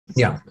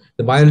Yeah,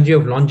 the biology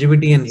of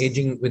longevity and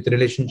aging with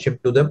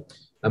relationship to the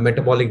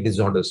metabolic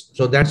disorders.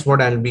 So that's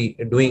what I'll be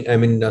doing. I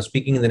mean,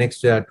 speaking in the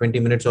next 20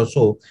 minutes or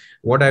so.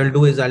 What I will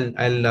do is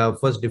I'll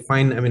first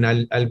define. I mean,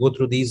 I'll go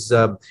through these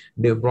the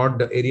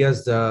broad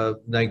areas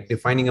like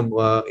defining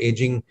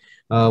aging.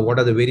 What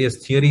are the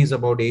various theories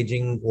about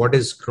aging? What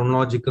is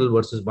chronological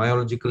versus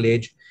biological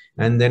age?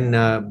 And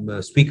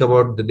then speak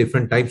about the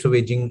different types of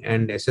aging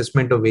and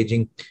assessment of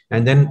aging.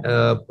 And then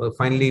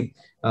finally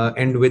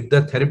and with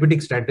the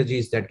therapeutic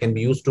strategies that can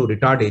be used to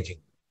retard aging.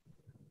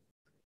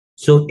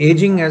 So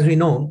aging, as we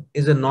know,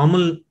 is a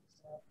normal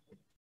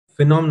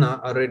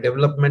phenomena or a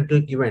developmental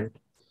event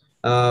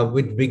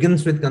which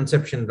begins with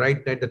conception,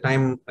 right at the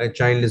time a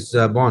child is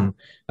born.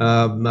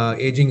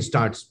 Aging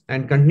starts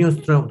and continues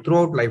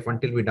throughout life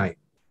until we die.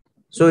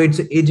 So it's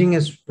aging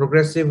is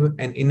progressive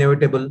and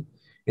inevitable.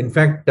 In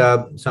fact,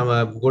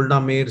 some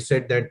Golda Meir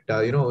said that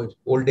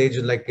old age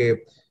is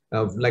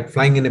like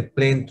flying in a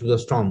plane through the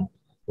storm.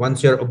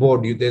 Once you're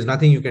aboard, there's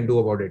nothing you can do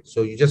about it.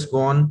 So you just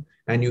go on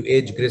and you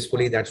age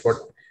gracefully. That's what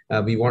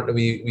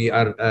we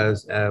are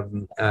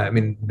I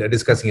mean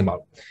discussing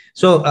about.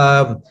 So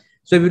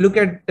so if you look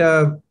at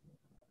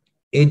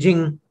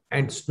aging,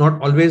 and it's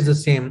not always the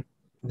same.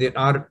 There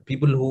are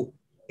people who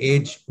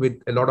age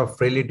with a lot of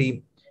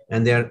frailty,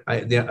 and there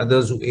are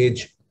others who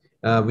age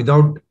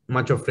without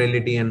much of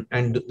frailty,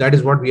 and that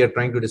is what we are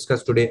trying to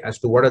discuss today as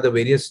to what are the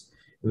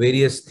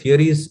various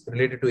theories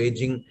related to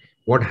aging,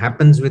 what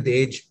happens with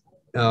age.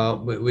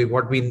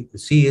 What we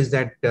see is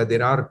that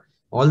there are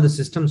all the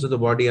systems of the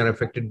body are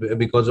affected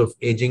because of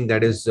aging.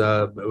 That is,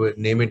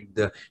 name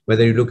it,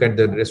 whether you look at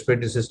the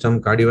respiratory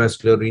system,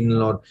 cardiovascular,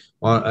 renal,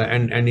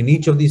 and in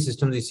each of these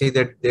systems, we say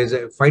that there's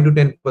a 5 to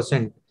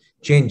 10%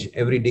 change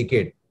every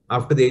decade.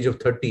 After the age of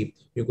 30,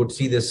 you could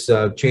see this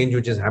change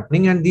which is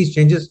happening, and these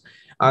changes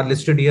are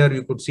listed here.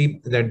 You could see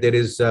that there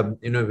is, when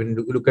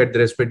you look at the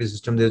respiratory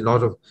system, there's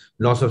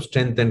loss of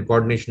strength and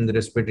coordination in the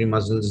respiratory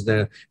muscles.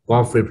 The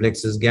cough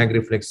reflexes, gag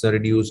reflexes are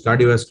reduced.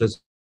 Cardiovascular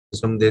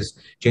system, there's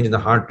change in the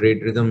heart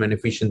rate, rhythm, and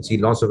efficiency,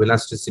 loss of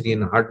elasticity,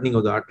 and hardening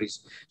of the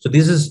arteries. So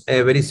this is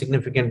a very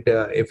significant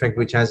effect,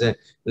 which has a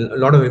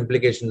lot of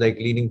implications, like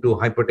leading to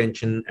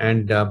hypertension,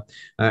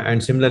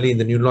 and similarly in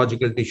the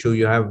neurological tissue,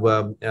 you have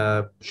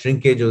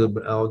shrinkage of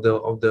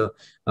the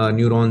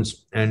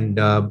neurons, and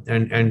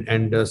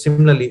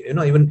similarly,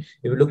 even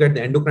if you look at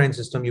the endocrine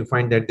system, you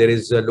find that there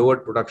is a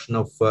lowered production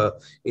of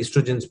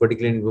estrogens,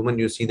 particularly in women.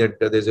 You see that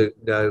there's a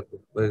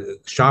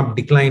sharp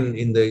decline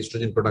in the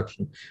estrogen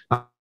production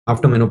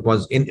after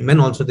menopause. In men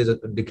also, there's a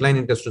decline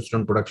in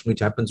testosterone production, which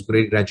happens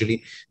very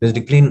gradually. There's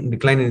decline in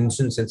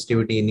insulin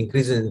sensitivity and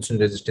increase in insulin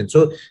resistance.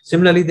 So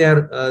similarly,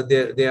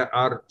 there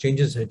are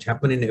changes which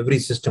happen in every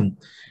system.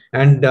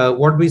 And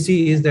what we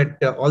see is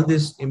that all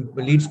this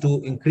leads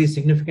to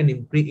significant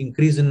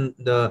increase in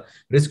the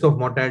risk of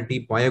mortality.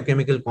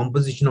 Biochemical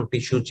composition of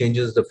tissue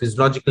changes, the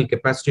physiological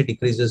capacity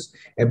decreases,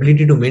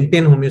 ability to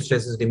maintain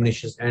homeostasis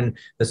diminishes, and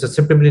the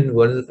susceptibility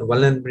and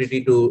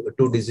vulnerability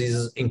to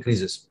diseases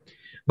increases.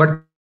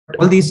 But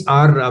all these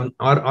are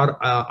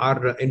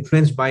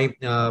influenced by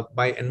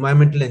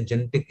environmental and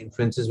genetic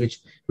influences,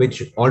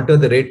 which alter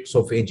the rates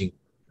of aging.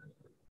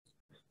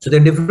 So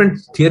there are different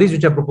theories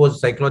which are proposed: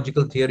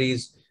 psychological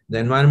theories, the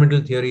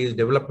environmental theories,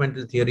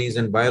 developmental theories,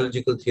 and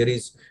biological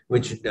theories,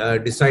 which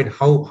decide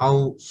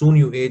how soon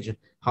you age,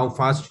 how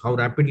fast, how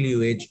rapidly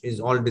you age, is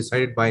all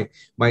decided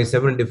by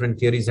several different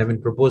theories have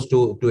been proposed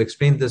to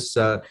explain this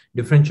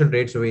differential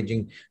rates of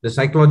aging. The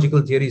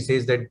psychological theory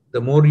says that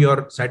the more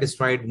you're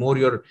satisfied, more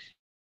you're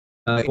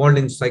involved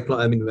in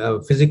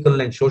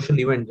physical and social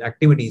event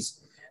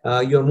activities,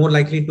 you're more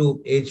likely to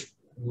age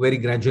very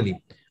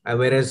gradually.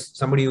 Whereas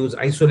somebody who's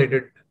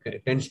isolated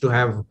tends to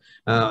have,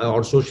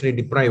 or socially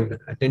deprived,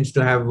 tends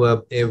to have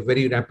a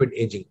very rapid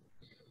aging.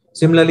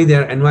 Similarly,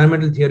 there are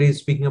environmental theories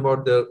speaking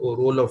about the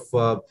role of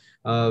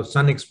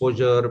sun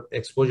exposure,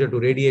 exposure to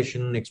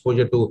radiation,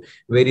 exposure to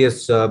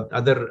various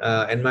other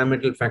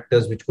environmental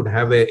factors which could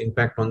have an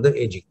impact on the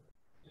aging.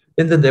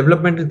 Then the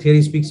developmental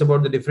theory speaks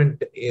about the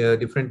different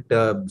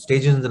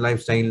stages in the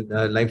life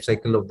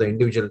cycle of the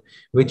individual,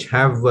 which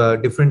have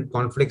different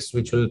conflicts,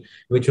 which will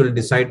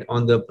decide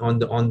on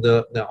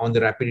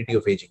the rapidity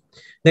of aging.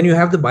 Then you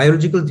have the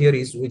biological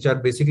theories, which are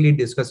basically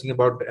discussing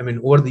about, I mean,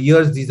 over the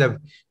years these have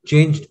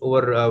changed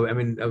over.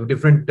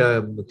 Different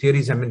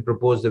theories have been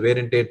proposed: the wear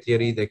and tear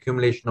theory, the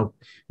accumulation of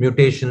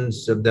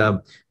mutations,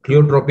 the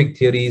pleiotropic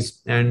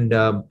theories, and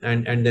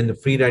then the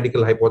free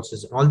radical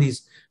hypothesis. All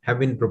these have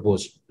been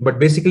proposed. But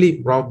basically,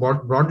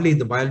 broadly,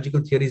 the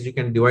biological theories, you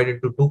can divide it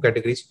into two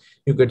categories.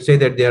 You could say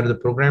that they are the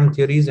programmed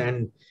theories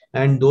and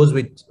those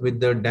with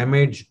the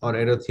damage or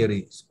error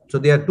theories. So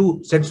there are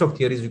two sets of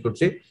theories, you could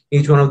say.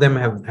 Each one of them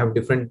have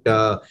different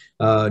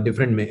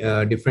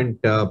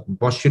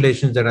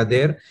postulations that are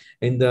there.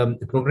 In the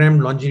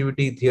programmed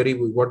longevity theory,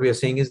 what we are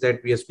saying is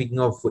that we are speaking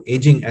of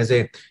aging as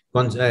a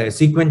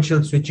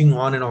sequential switching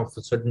on and off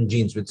of certain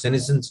genes, with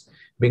senescence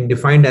being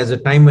defined as a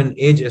time when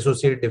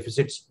age-associated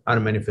deficits are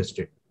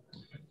manifested.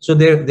 So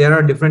there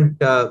are different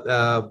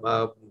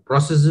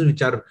processes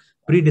which are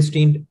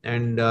predestined,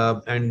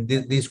 and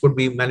these could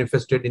be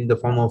manifested in the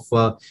form of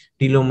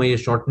telomere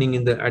shortening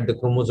in the at the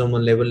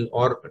chromosomal level,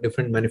 or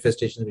different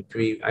manifestations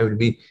which I will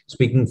be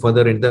speaking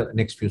further in the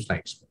next few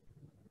slides.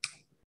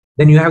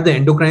 Then you have the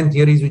endocrine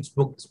theories, which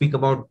speak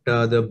about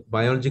the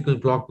biological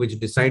clock, which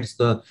decides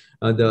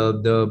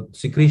the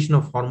secretion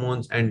of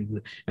hormones,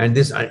 and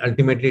this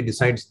ultimately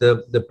decides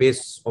the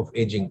pace of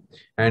aging.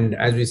 And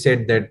as we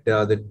said that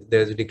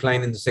there's a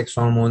decline in the sex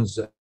hormones,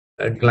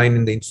 a decline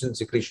in the insulin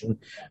secretion,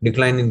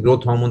 decline in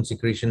growth hormone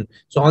secretion.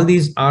 So all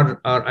these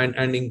are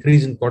and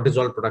increase in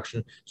cortisol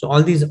production. So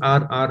all these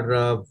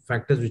are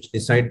factors which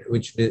decide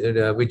which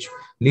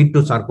lead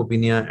to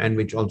sarcopenia, and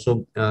which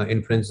also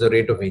influence the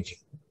rate of aging.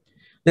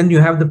 Then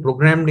you have the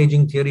programmed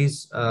aging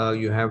theories.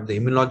 You have the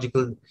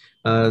immunological,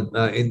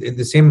 in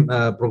the same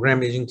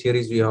programmed aging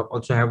theories, we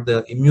also have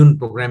the immune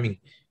programming,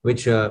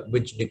 which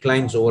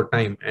declines over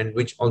time, and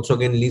which also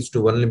again leads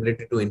to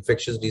vulnerability to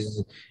infectious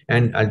diseases,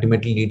 and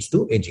ultimately leads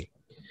to aging.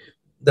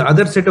 The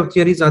other set of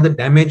theories are the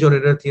damage or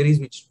error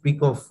theories, which speak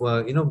of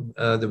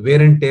the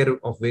wear and tear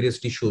of various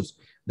tissues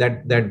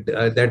that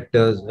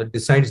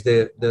decides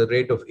the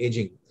rate of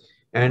aging.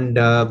 And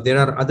there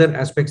are other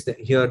aspects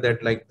here,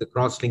 that like the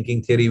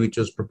cross-linking theory, which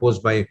was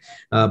proposed in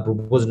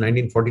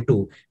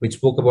 1942, which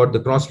spoke about the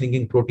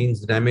cross-linking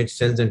proteins, the damaged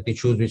cells and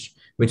tissues,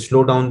 which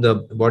slow down the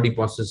body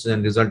processes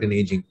and result in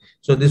aging.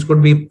 So this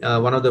could be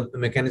one of the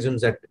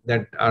mechanisms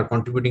that are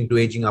contributing to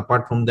aging.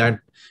 Apart from that,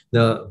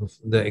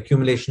 the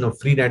accumulation of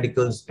free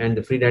radicals and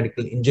the free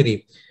radical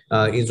injury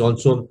is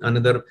also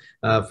another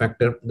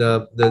factor.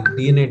 The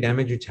DNA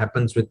damage which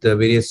happens with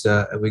various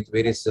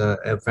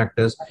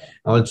factors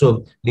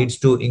also leads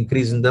to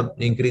increase in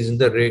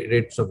the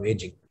rates of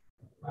aging.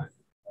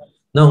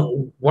 Now,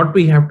 what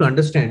we have to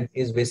understand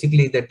is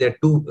basically that there are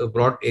two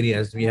broad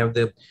areas. We have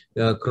the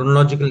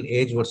chronological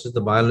age versus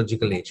the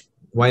biological age.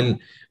 While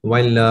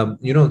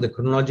the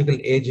chronological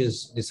age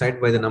is decided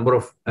by the number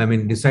of,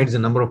 decides the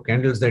number of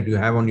candles that you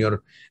have on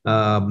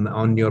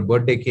your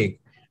birthday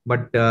cake,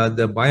 but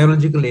the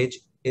biological age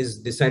is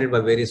decided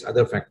by various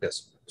other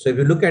factors. So if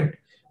you look at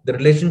the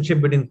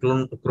relationship between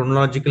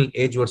chronological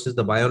age versus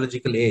the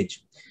biological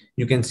age,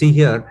 you can see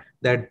here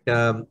that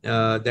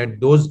that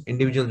those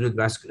individuals with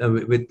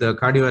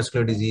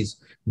cardiovascular disease,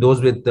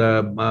 those with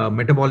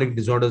metabolic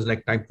disorders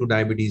like type 2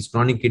 diabetes,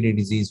 chronic kidney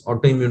disease,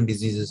 autoimmune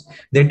diseases,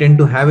 they tend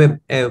to have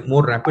a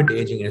more rapid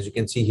aging, as you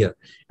can see here.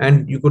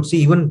 And you could see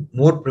even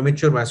more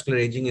premature vascular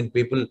aging in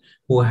people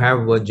who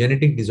have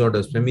genetic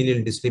disorders,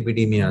 familial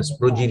dyslipidemias,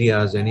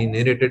 progerias, and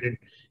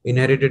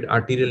inherited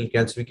arterial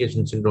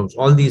calcification syndromes.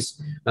 All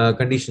these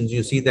conditions,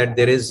 you see that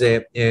there is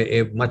a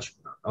much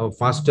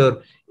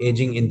faster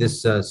aging in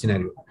this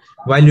scenario.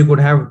 While you could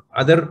have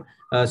other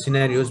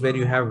scenarios where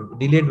you have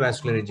delayed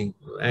vascular aging,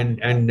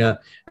 and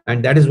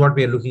that is what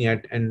we are looking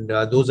at. And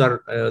those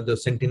are the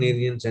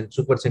centenarians and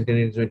super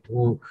centenarians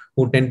who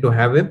tend to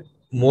have a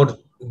more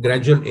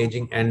gradual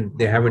aging, and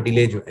they have a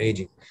delayed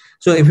aging.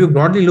 So if you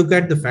broadly look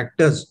at the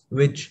factors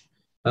which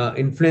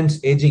influence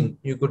aging,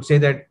 you could say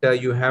that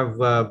you have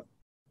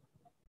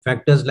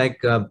factors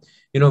like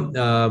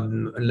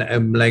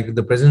like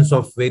the presence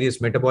of various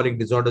metabolic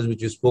disorders,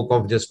 which you spoke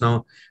of just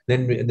now.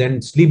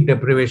 Then sleep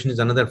deprivation is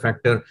another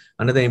factor,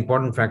 another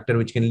important factor,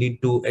 which can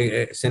lead to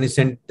a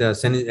senescent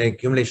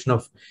accumulation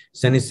of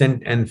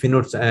senescent and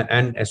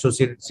and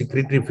associated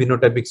secretory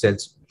phenotypic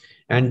cells.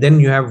 And then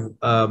you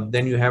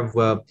have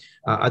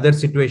other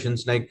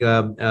situations like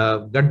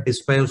gut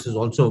dysbiosis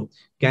also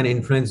can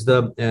influence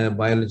the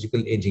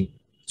biological aging.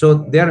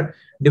 So there are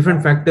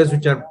different factors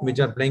which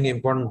are playing an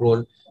important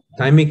role.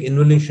 Thymic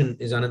involution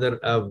is another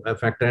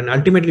factor, and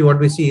ultimately what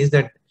we see is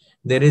that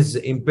there is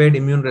impaired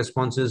immune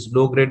responses,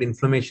 low-grade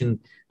inflammation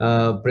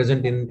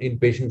present in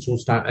patients who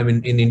start,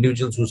 in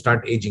individuals who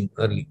start aging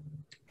early.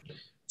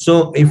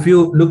 So if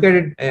you look at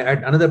it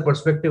at another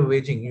perspective of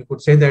aging, you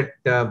could say that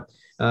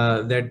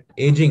that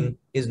aging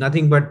is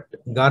nothing but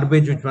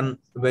garbage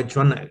which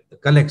one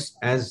collects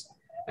as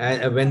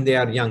when they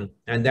are young,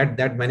 and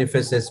that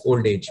manifests as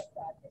old age.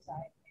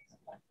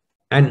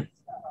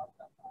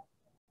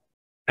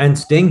 And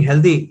staying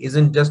healthy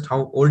isn't just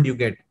how old you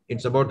get,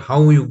 it's about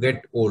how you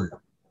get old.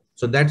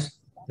 So that's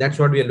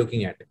what we are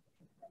looking at.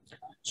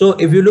 So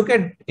if you look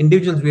at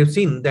individuals, we have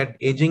seen that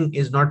aging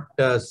is not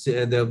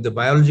the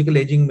biological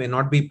aging may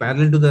not be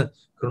parallel to the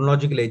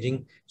chronological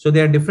aging. So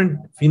there are different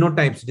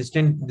phenotypes,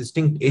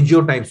 distinct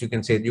agiotypes, you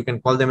can say. You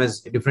can call them as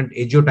different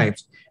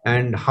agiotypes,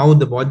 and how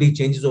the body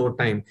changes over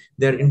time.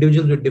 There are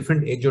individuals with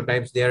different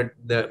agiotypes. They are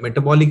the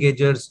metabolic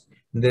agers,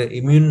 the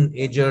immune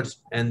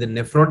agers, and the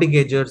nephrotic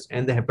agers,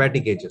 and the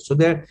hepatic agers. So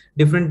there are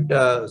different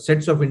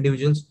sets of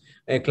individuals.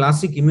 A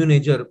classic immune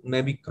ager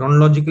may be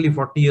chronologically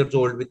 40 years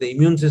old with the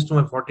immune system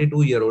of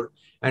 42-year-old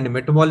and a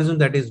metabolism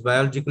that is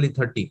biologically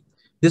 30.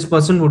 This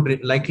person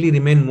would likely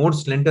remain more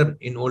slender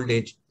in old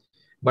age,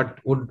 but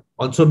would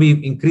also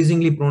be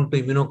increasingly prone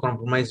to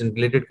immunocompromise and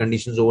related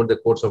conditions over the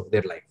course of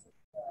their life.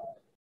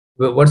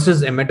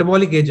 Versus a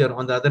metabolic ager,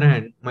 on the other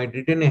hand, might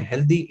retain a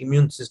healthy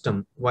immune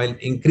system while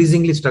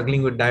increasingly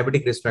struggling with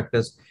diabetic risk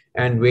factors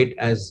and weight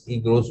as he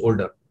grows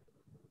older.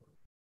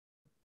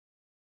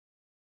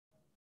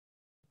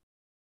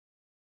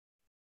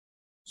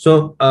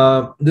 So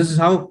this is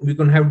how we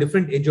can have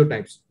different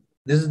ageotypes.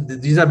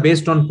 These are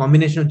based on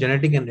combination of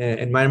genetic and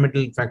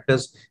environmental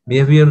factors.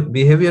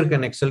 Behavior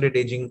can accelerate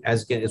aging,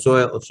 as can,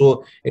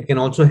 so it can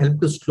also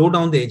help to slow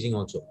down the aging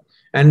also.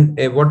 And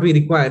what we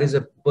require is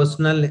a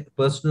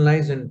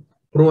personalized and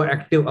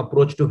proactive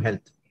approach to health.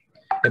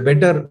 A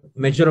better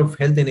measure of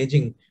health and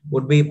aging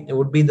would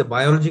be the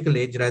biological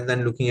age rather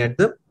than looking at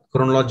the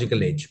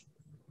chronological age.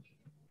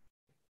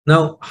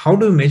 Now, how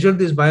do we measure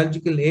this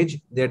biological age?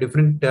 There are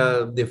different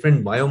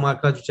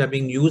biomarkers which are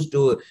being used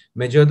to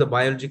measure the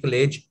biological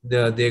age.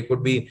 There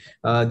could be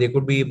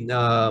molecular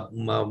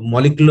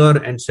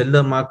and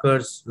cellular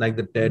markers like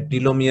the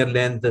telomere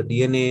length, the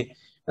DNA,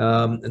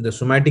 the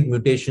somatic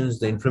mutations,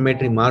 the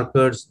inflammatory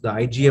markers, the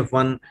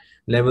IGF-1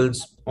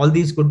 levels. All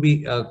these could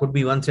be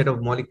one set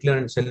of molecular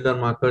and cellular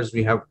markers.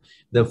 We have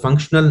the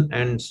functional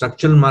and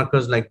structural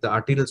markers like the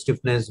arterial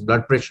stiffness,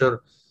 blood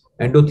pressure,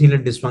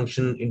 endothelial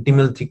dysfunction,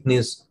 intimal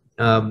thickness,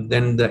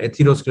 then the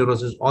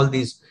atherosclerosis. All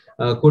these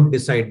could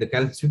decide. The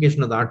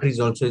calcification of the arteries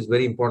also is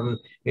very important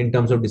in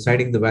terms of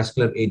deciding the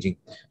vascular aging.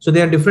 So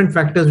there are different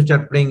factors which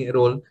are playing a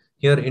role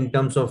here in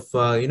terms of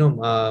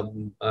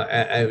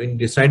in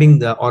deciding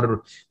the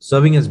or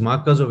serving as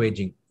markers of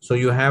aging. So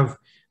you have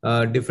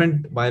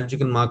different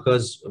biological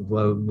markers in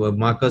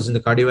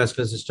the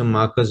cardiovascular system,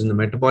 markers in the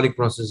metabolic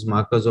process,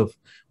 markers of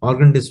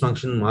organ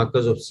dysfunction,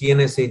 markers of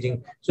CNS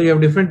aging. So you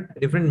have different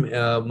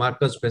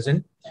markers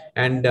present.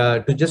 And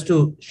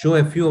to show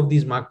a few of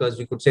these markers,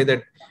 we could say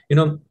that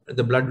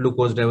the blood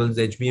glucose levels,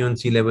 the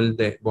HbA1c level,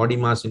 the body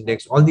mass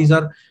index, all these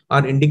are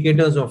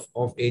indicators of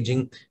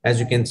aging. As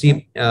you can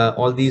see,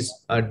 all these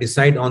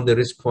decide on the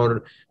risk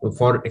for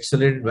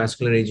accelerated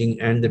vascular aging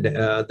and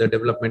the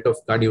development of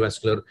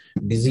cardiovascular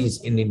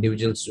disease in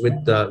individuals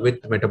with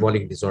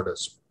metabolic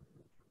disorders.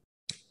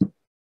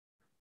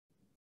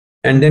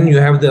 And then you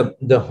have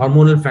the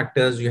hormonal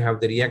factors, you have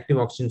the reactive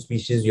oxygen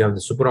species, you have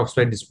the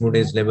superoxide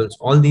dismutase levels.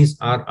 All these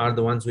are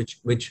the ones which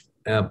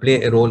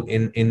play a role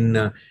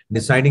in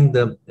deciding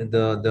the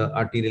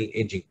arterial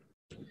aging.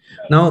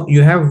 Now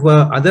you have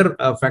other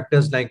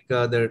factors like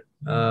the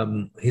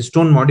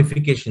histone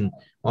modification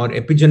or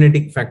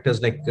epigenetic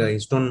factors like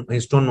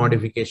histone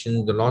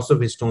modification, the loss of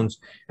histones,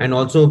 and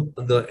also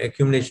the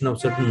accumulation of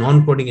certain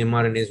non-coding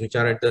mRNAs, which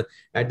are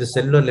at the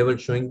cellular level,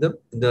 showing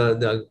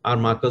our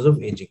markers of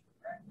aging.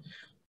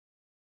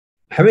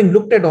 Having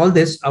looked at all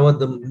this,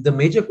 the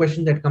major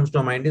question that comes to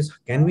our mind is,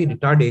 can we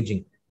retard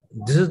aging?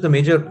 This is the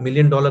major $1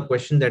 million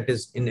question that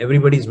is in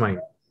everybody's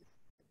mind.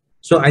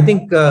 So I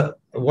think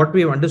what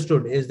we have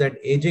understood is that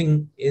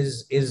aging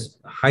is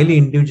highly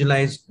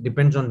individualized,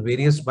 depends on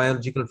various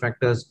biological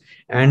factors,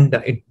 and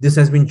this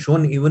has been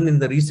shown even in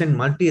the recent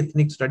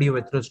multi-ethnic study of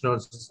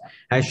atherosclerosis,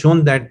 has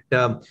shown that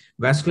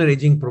vascular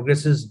aging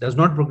does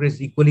not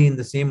progress equally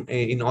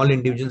in all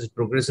individuals. It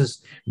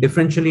progresses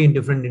differentially in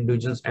different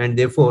individuals, and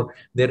therefore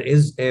there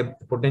is a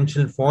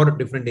potential for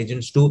different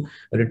agents to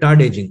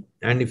retard aging.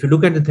 And if you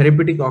look at the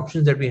therapeutic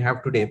options that we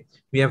have today,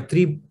 we have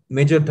three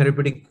major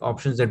therapeutic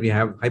options that we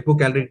have: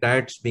 hypocaloric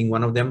diets being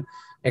one of them,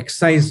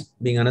 exercise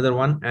being another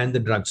one, and the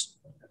drugs.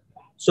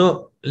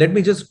 So let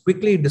me just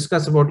quickly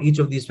discuss about each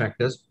of these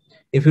factors.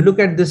 If you look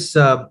at this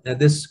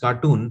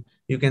cartoon,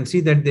 you can see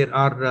that there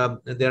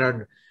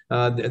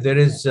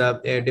is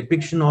a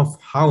depiction of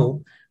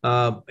how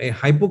a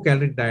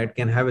hypocaloric diet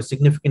can have a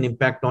significant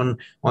impact on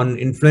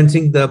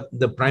influencing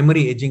the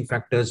primary aging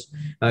factors.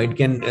 It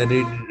can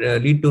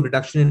lead to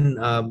reduction in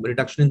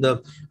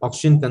the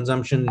oxygen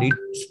consumption,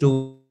 leads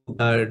to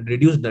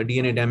reduce the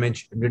DNA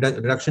damage,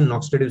 reduction in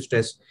oxidative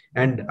stress,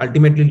 and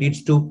ultimately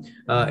leads to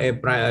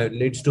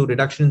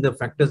reduction in the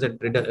factors that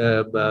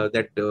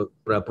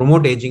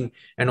promote aging,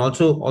 and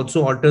also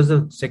alters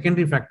the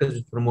secondary factors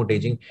which promote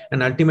aging,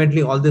 and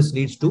ultimately all this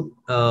leads to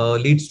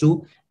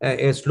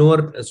a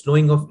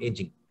slowing of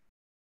aging.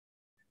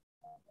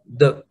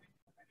 The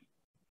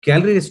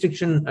calorie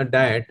restriction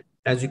diet,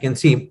 as you can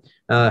see,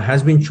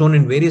 has been shown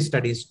in various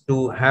studies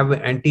to have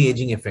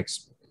anti-aging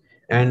effects,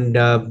 and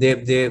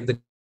the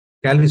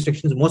calorie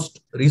restriction's most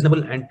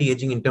reasonable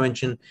anti-aging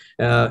intervention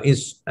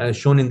is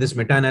shown in this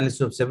meta-analysis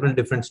of several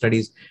different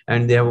studies,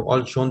 and they have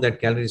all shown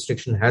that calorie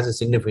restriction has a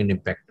significant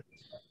impact.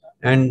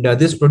 And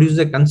this produces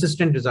a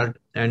consistent result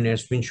and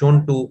has been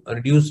shown to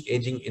reduce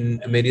aging in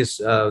various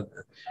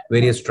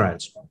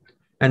trials.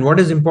 And what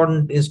is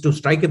important is to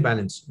strike a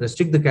balance,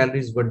 restrict the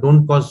calories, but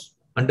don't cause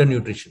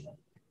undernutrition.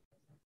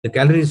 The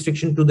calorie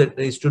restriction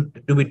is to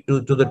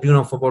the tune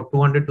of about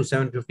 200 to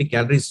 750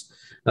 calories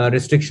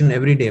restriction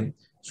every day,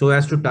 so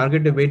as to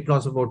target a weight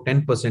loss of about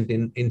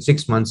 10% in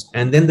 6 months,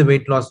 and then the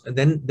weight loss,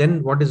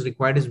 then what is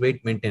required is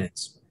weight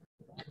maintenance.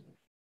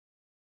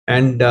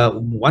 And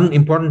one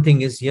important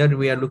thing is, here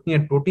we are looking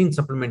at protein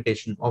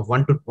supplementation of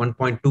 1 to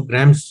 1.2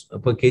 grams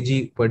per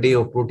kg per day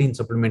of protein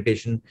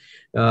supplementation,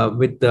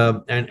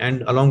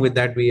 and along with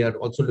that we are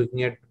also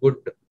looking at good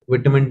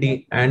vitamin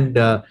D and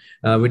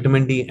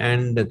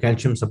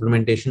calcium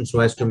supplementation,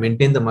 so as to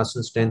maintain the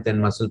muscle strength and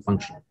muscle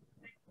function.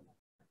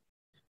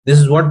 This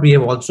is what we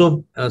have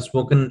also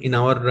spoken in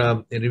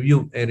our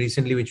review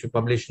recently, which we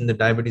published in the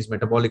Diabetes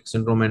Metabolic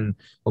Syndrome and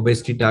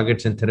Obesity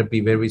Targets and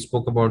Therapy, where we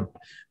spoke about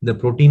the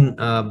protein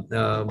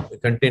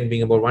content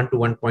being about 1 to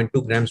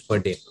 1.2 grams per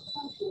day.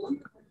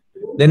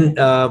 Then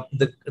the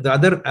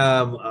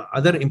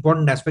other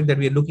important aspect that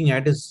we are looking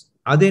at is,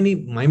 are there any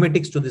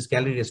mimetics to this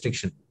calorie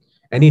restriction?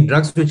 Any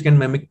drugs which can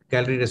mimic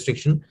calorie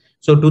restriction?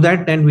 So to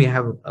that end, we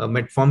have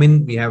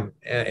metformin, we have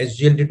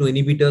SGLT2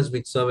 inhibitors,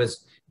 which serve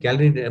as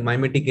calorie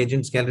mimetic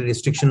agents, calorie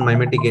restriction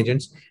mimetic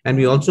agents, and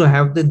we also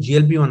have the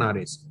GLP-1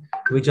 RAs,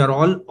 which are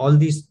all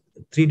these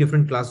three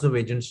different classes of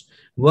agents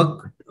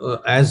work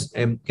as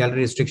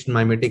calorie restriction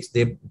mimetics.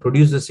 They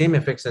produce the same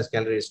effects as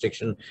calorie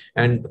restriction,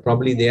 and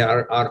probably they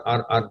are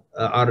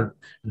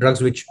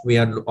drugs which we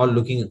are all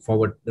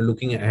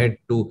looking ahead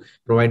to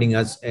providing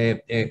us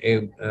a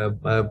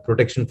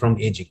protection from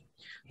aging.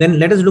 Then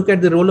let us look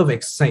at the role of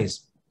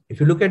exercise. If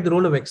you look at the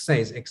role of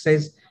exercise,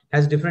 exercise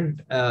has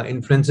different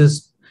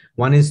influences.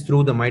 One is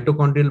through the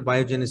mitochondrial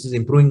biogenesis,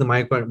 improving the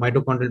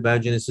mitochondrial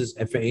biogenesis,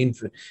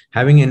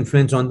 having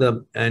influence on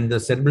the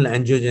cerebral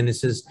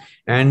angiogenesis,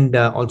 and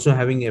also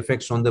having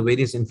effects on the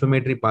various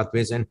inflammatory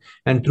pathways. And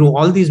through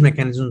all these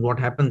mechanisms, what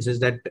happens is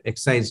that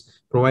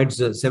exercise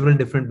provides several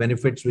different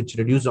benefits, which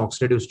reduce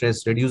oxidative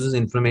stress, reduces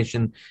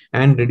inflammation,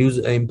 and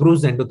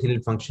improves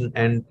endothelial function,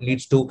 and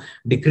leads to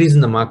decrease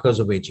in the markers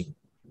of aging.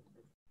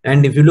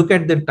 And if you look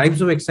at the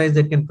types of exercise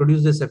that can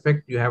produce this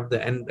effect, you have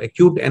the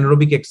acute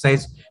anaerobic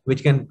exercise,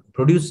 which can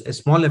produce a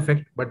small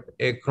effect, but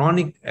a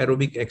chronic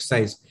aerobic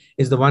exercise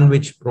is the one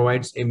which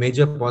provides a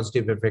major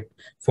positive effect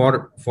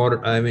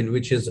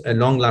which is a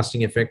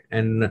long-lasting effect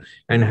and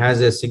has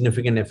a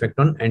significant effect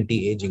on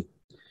anti-aging.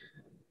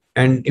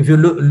 And if you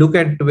look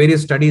at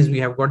various studies, we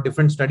have got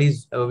different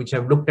studies which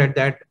have looked at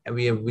that,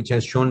 which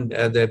has shown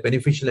the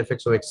beneficial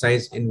effects of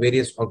exercise in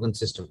various organ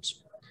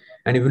systems.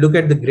 And if you look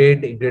at the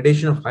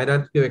gradation of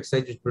hierarchy of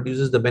exercise, which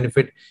produces the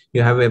benefit,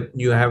 you have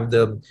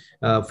the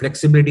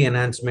flexibility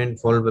enhancement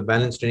followed by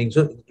balance training.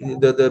 So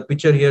the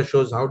picture here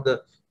shows how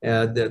the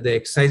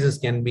exercises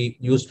can be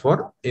used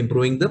for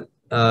improving the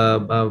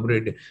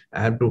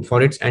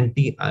for its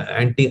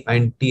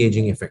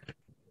anti-aging effect.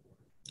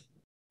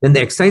 Then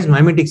the exercise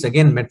mimetics,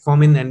 again,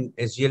 metformin and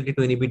SGLT2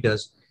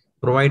 inhibitors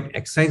provide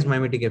exercise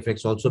mimetic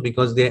effects also,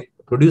 because they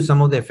produce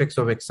some of the effects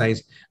of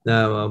exercise,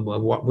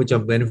 which are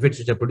benefits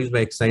which are produced by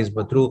exercise,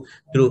 but through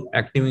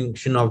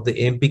activation of the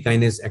AMP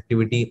kinase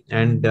activity,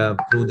 and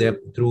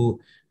through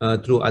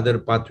other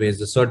pathways,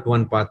 the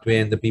SIRT1 pathway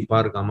and the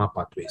PPAR gamma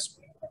pathways.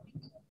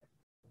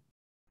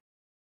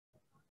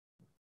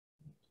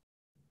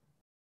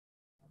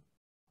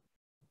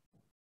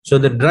 So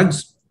the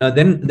drugs.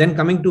 Then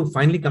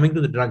finally coming to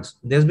the drugs,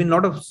 there's been a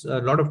lot of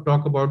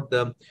talk about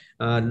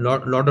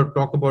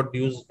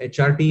use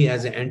HRT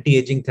as an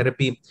anti-aging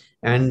therapy,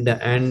 and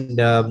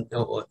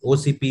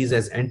OCPs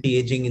as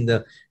anti-aging in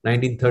the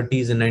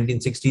 1930s and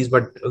 1960s,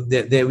 but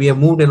we have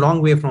moved a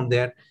long way from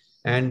there.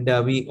 And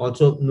we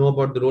also know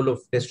about the role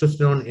of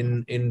testosterone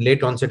in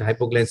late onset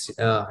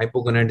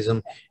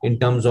hypogonadism in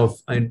terms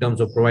of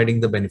providing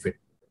the benefit.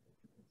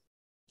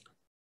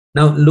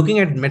 Now, looking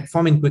at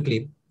metformin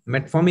quickly.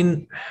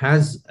 Metformin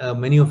has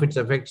many of its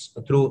effects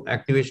through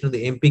activation of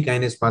the AMP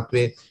kinase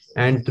pathway,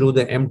 and through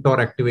the mTOR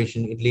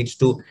activation, it leads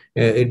to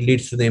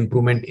the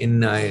improvement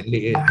in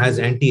it has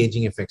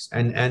anti-aging effects,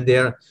 and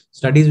there are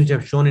studies which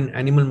have shown in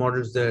animal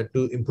models to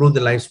improve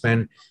the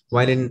lifespan,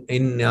 while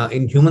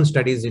in human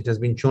studies it has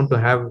been shown to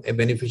have a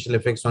beneficial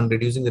effects on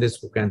reducing the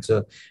risk of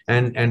cancer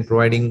and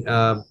providing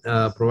a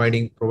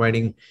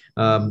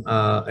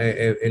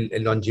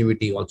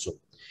longevity also.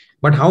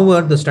 But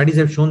however, the studies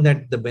have shown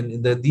that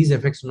these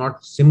effects are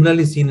not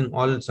similarly seen in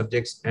all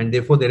subjects, and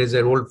therefore there is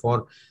a role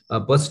for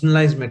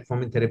personalized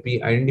metformin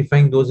therapy,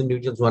 identifying those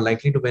individuals who are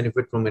likely to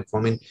benefit from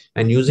metformin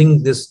and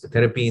using this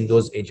therapy in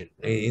those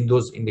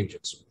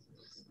individuals.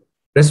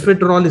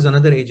 Resveratrol is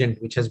another agent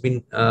which has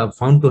been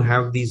found to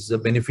have these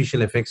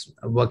beneficial effects,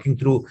 working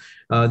through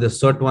the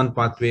SIRT1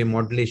 pathway,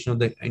 modulation of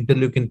the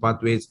interleukin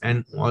pathways,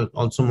 and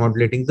also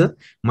modulating the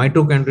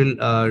mitochondrial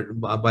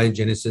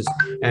biogenesis.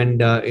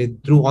 And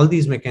through all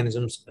these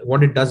mechanisms,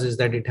 what it does is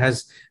that it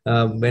has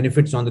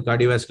benefits on the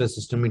cardiovascular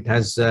system. It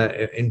has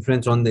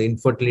influence on the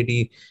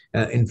infertility,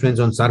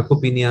 influence on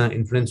sarcopenia,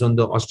 influence on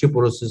the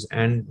osteoporosis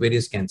and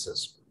various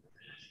cancers.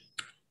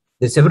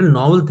 There are several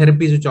novel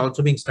therapies which are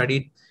also being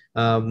studied.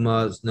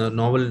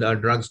 Novel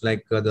drugs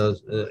like the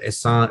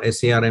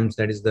SARMs,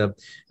 that is the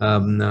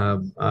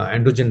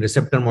androgen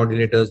receptor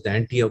modulators, the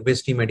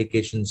anti-obesity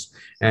medications,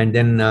 and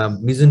then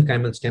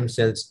mesenchymal stem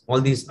cells.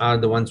 All these are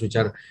the ones which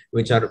are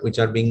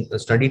being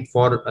studied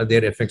for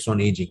their effects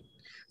on aging.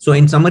 So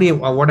in summary,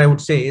 what I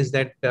would say is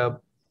that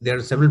there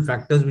are several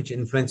factors which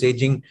influence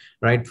aging,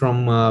 right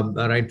from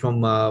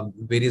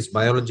various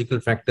biological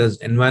factors,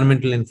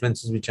 environmental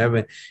influences which have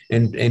an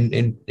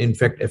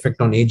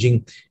effect on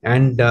aging.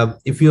 And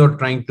if you are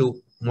trying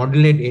to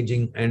modulate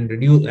aging and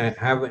reduce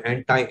have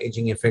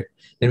anti-aging effect,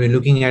 then we're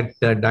looking at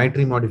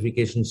dietary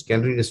modifications,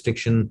 calorie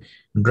restriction,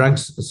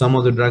 drugs, some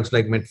of the drugs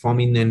like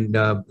metformin, and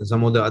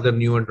some of the other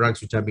newer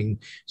drugs which are being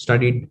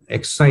studied.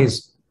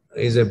 Exercise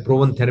is a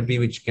proven therapy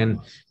which can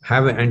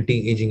have an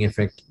anti-aging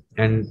effect.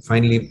 And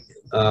finally,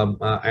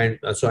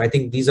 so I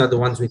think these are the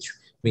ones which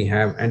we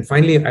have. And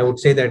finally, I would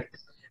say that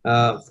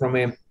from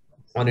a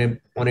on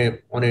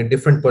a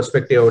different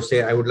perspective, I would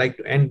say I would like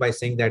to end by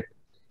saying that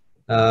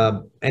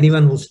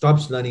anyone who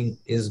stops learning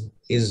is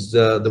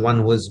the one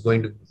who is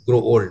going to grow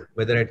old,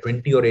 whether at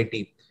 20 or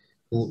 80.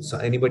 So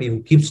anybody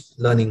who keeps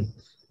learning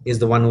is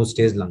the one who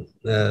stays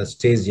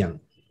young.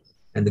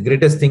 And the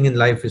greatest thing in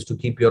life is to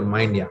keep your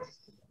mind young,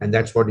 and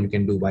that's what you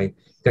can do by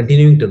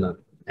continuing to learn.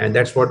 And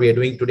that's what we are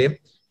doing today,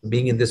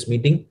 being in this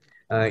meeting,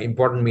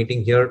 important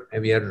meeting here.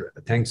 And we are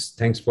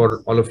thanks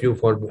for all of you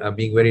for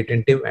being very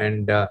attentive,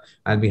 and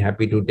I'll be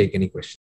happy to take any questions.